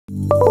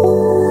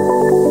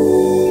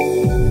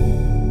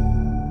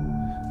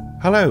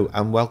Hello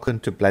and welcome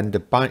to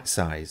Blender Bite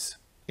Size.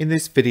 In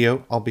this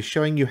video I'll be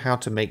showing you how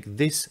to make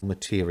this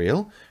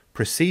material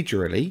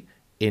procedurally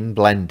in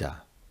Blender.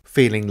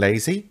 Feeling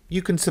lazy?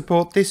 You can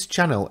support this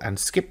channel and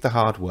skip the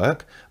hard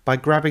work by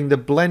grabbing the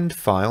blend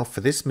file for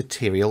this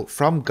material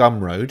from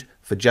Gumroad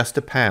for just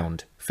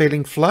 £1.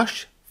 Feeling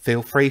flush?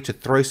 Feel free to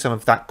throw some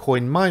of that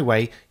coin my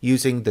way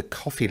using the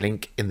coffee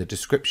link in the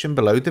description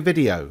below the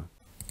video.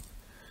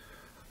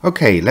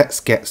 Okay, let's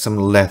get some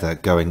leather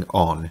going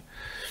on.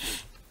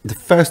 The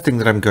first thing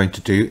that I'm going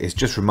to do is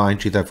just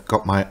remind you that I've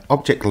got my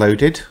object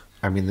loaded.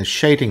 I'm in the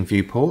shading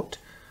viewport.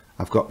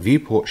 I've got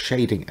viewport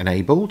shading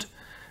enabled,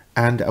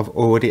 and I've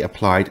already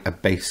applied a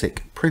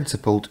basic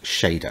principled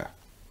shader.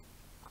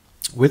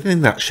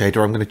 Within that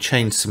shader, I'm going to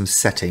change some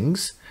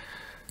settings.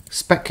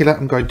 Specular,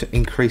 I'm going to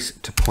increase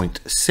to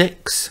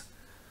 0.6.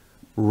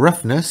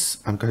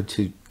 Roughness, I'm going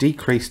to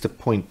decrease to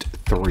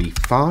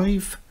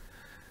 0.35.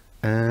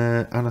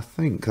 And I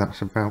think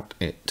that's about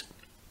it.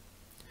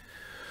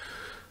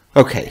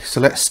 Okay, so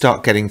let's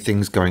start getting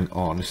things going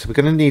on. So we're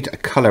going to need a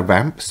color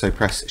ramp, so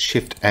press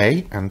Shift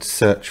A and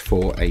search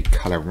for a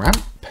color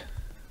ramp.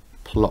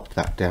 Plop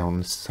that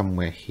down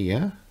somewhere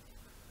here.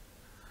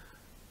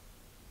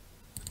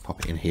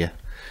 Pop it in here.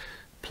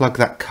 Plug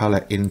that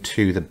color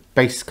into the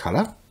base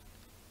color.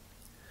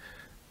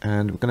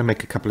 And we're going to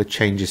make a couple of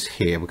changes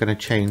here. We're going to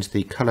change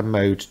the color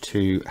mode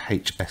to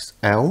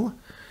HSL,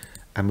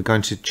 and we're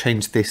going to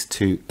change this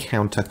to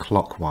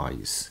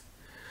counterclockwise.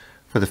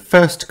 For the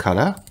first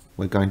color,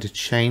 we're going to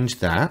change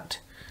that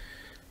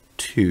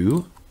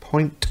to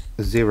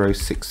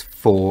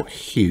 0.064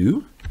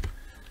 hue,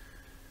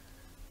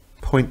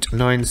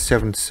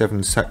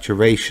 0.977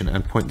 saturation,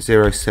 and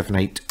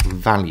 0.078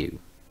 value.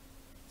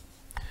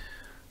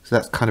 So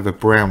that's kind of a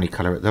browny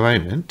color at the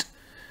moment,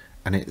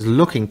 and it's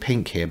looking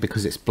pink here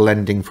because it's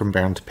blending from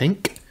brown to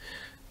pink.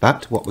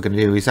 But what we're going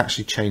to do is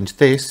actually change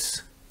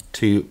this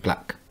to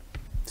black.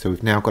 So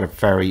we've now got a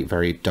very,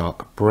 very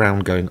dark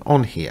brown going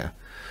on here.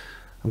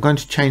 I'm going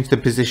to change the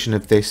position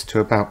of this to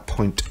about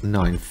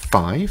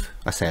 0.95.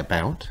 I say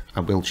about, I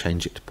will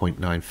change it to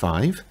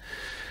 0.95.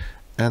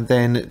 And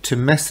then to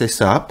mess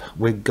this up,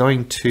 we're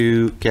going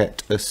to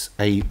get us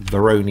a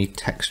Voronoi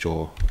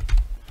texture.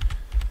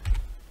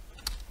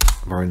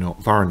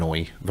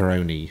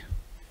 Voronoi,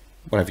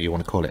 whatever you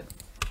want to call it.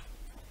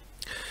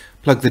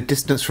 Plug the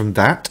distance from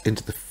that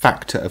into the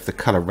factor of the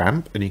color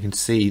ramp, and you can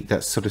see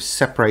that's sort of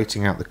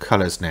separating out the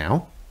colors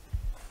now.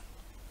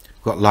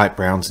 We've got light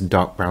browns and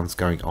dark browns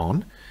going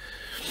on.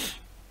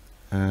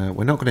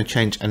 We're not going to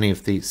change any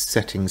of these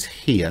settings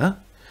here.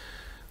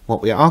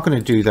 What we are going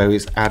to do though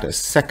is add a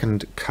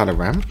second color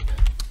ramp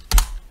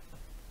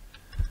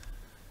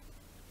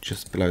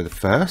just below the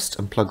first,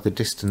 and plug the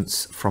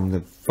distance from the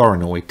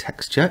Voronoi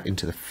texture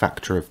into the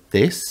factor of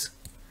this.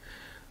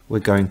 We're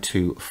going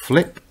to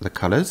flip the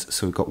colors,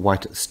 so we've got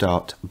white at the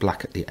start,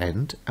 black at the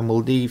end, and we'll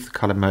leave the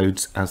color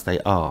modes as they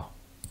are.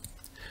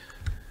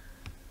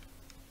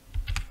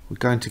 We're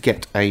going to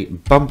get a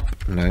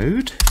bump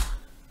node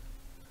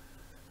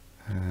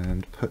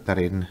and put that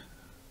in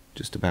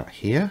just about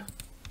here.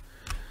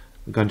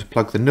 We're going to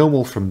plug the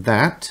normal from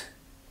that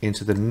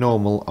into the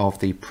normal of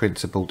the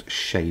principled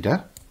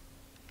shader.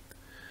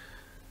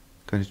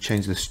 Going to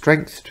change the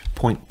strength to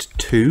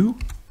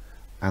 0.2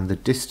 and the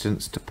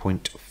distance to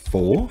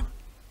 0.4.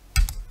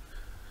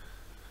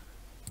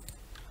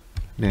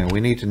 Now we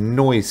need a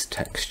noise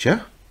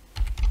texture.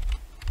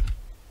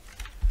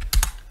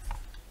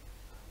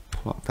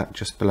 Plot that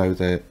just below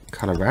the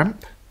color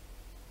ramp.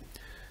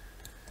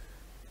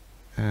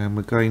 And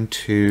we're going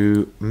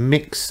to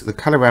mix the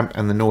color ramp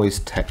and the noise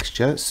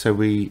texture. So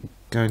we're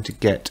going to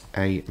get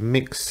a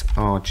mix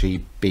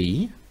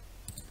RGB.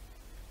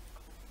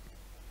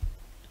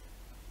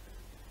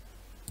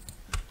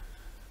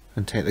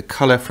 And take the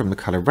color from the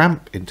color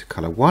ramp into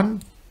color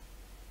 1.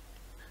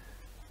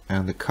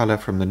 And the color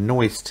from the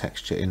noise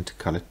texture into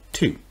color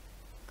 2.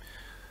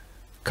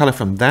 Color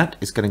from that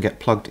is going to get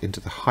plugged into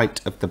the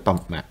height of the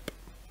bump map.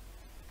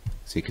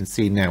 So you can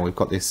see now we've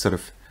got this sort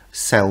of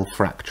cell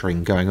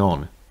fracturing going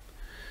on.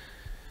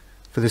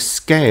 For the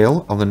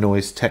scale on the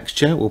noise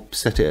texture, we'll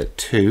set it at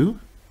 2,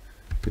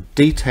 the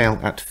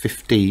detail at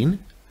 15,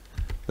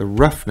 the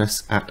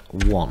roughness at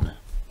 1.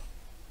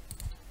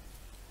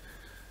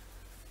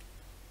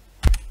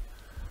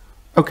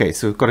 Okay,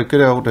 so we've got a good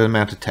old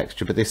amount of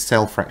texture, but this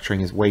cell fracturing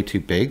is way too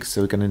big,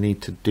 so we're going to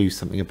need to do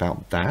something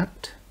about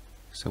that.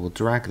 So we'll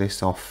drag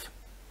this off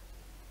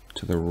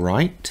to the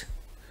right.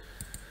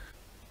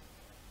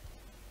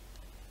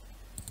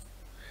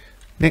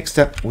 Next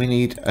up, we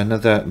need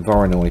another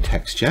Voronoi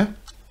texture.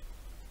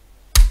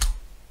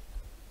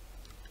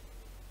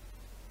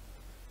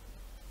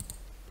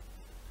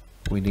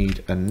 We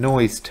need a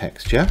noise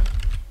texture.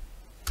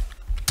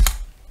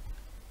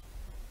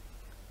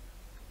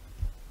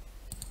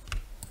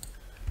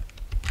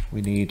 We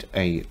need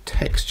a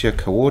texture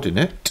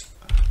coordinate.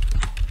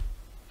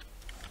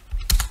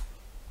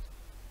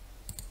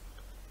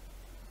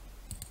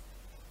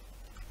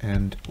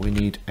 And we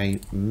need a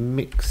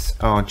mix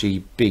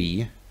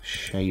RGB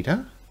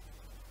shader.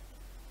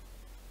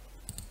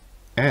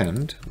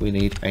 and we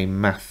need a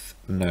math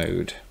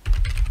node.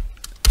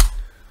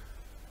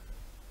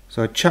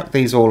 So I chuck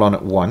these all on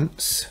at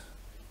once,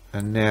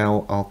 and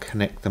now I'll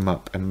connect them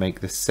up and make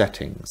the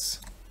settings.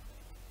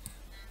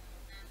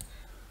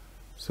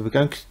 So we're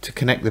going to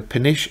connect the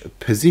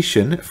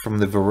position from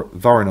the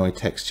Voronoi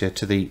texture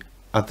to the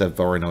other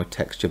Voronoi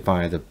texture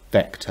via the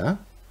vector.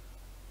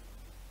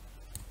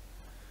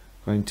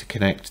 I'm going to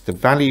connect the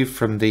value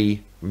from the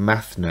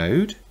math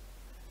node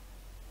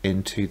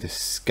into the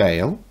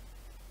scale.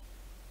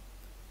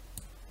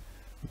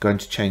 I'm going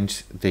to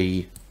change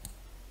the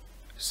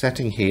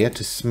setting here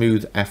to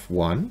smooth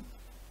F1.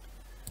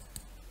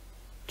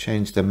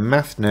 Change the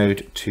math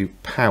node to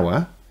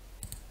power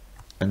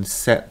and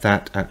set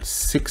that at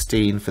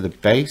 16 for the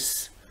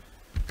base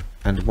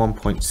and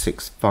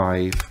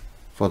 1.65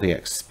 for the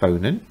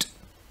exponent.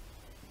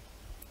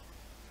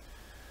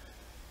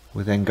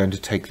 We're then going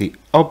to take the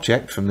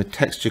object from the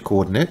texture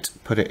coordinate,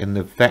 put it in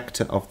the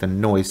vector of the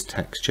noise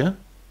texture,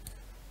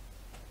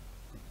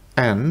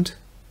 and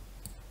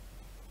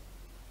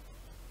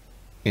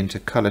into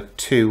color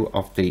 2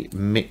 of the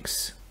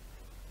mix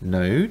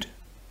node,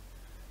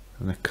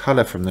 and the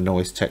color from the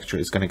noise texture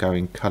is going to go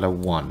in color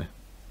 1.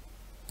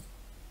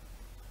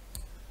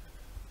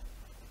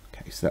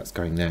 Okay, so that's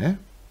going there.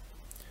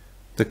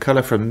 The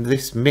color from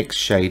this mix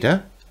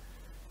shader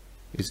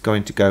is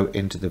going to go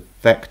into the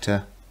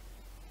vector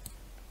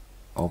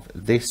of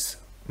this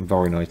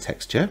Voronoi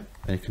texture,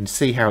 and you can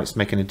see how it's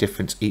making a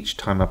difference each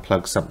time I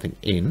plug something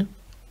in.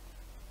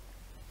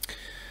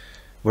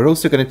 We're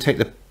also going to take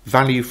the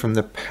value from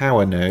the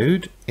power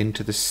node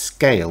into the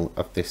scale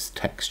of this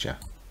texture,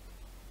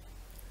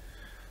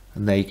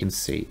 and there you can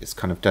see it's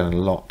kind of done a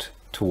lot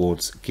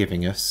towards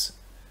giving us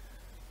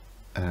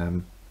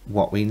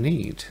what we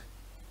need.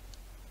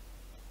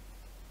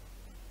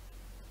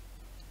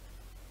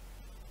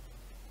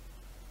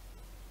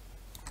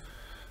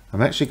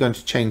 I'm actually going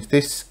to change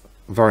this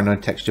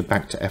Voronoi texture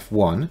back to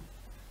F1,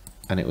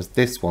 and it was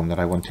this one that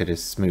I wanted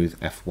as smooth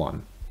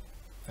F1,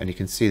 and you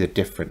can see the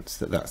difference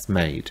that that's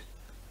made.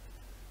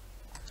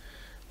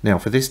 Now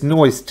for this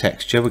noise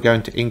texture, we're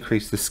going to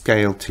increase the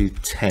scale to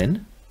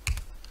 10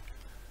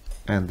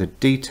 and the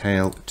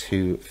detail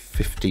to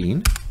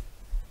 15,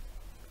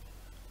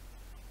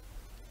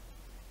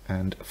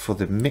 and for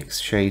the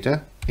mix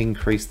shader,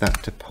 increase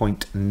that to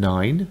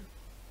 0.9.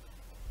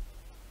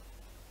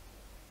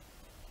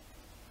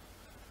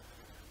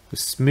 The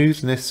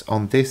smoothness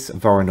on this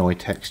Voronoi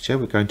texture,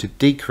 we're going to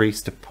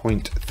decrease to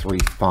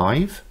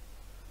 0.35,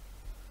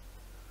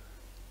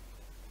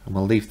 and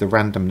we'll leave the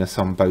randomness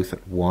on both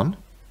at 1.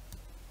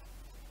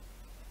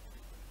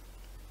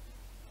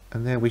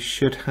 And there we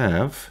should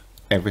have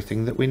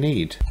everything that we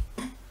need.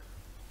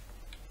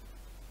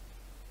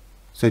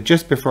 So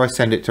just before I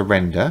send it to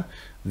render,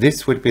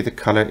 this would be the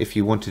color if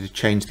you wanted to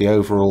change the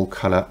overall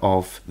color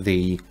of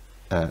the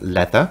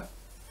leather.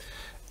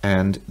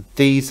 And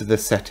these are the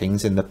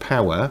settings in the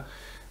power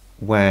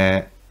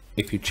where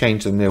if you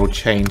change them, they will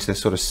change the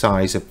sort of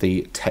size of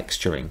the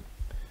texturing.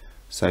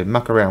 So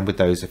muck around with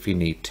those if you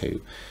need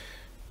to.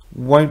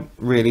 Won't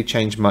really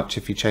change much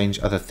if you change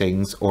other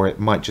things, or it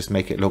might just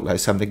make it look like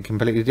something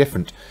completely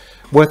different.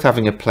 Worth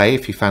having a play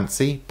if you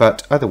fancy,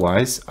 but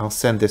otherwise I'll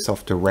send this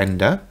off to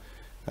render,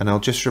 and I'll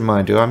just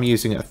remind you I'm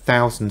using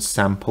 1000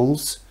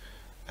 samples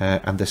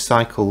and the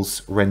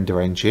Cycles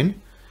render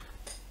engine.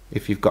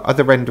 If you've got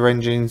other render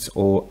engines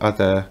or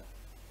other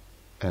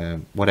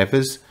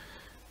whatevers,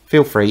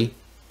 feel free.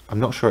 I'm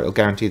not sure it'll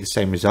guarantee the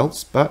same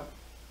results, but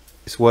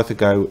it's worth a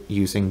go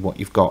using what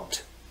you've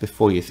got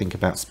before you think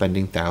about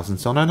spending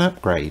thousands on an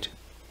upgrade.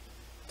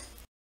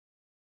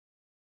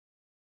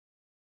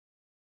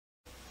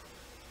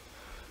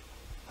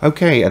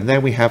 Okay, and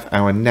there we have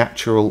our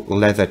natural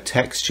leather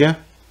texture.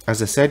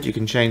 As I said, you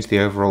can change the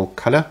overall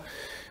color,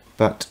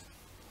 but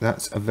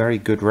that's a very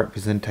good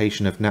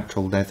representation of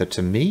natural leather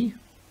to me.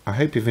 I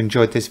hope you've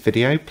enjoyed this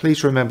video.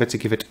 Please remember to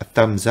give it a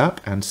thumbs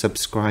up and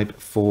subscribe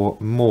for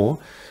more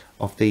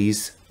of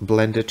these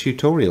Blender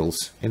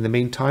tutorials. In the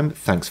meantime,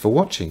 thanks for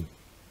watching.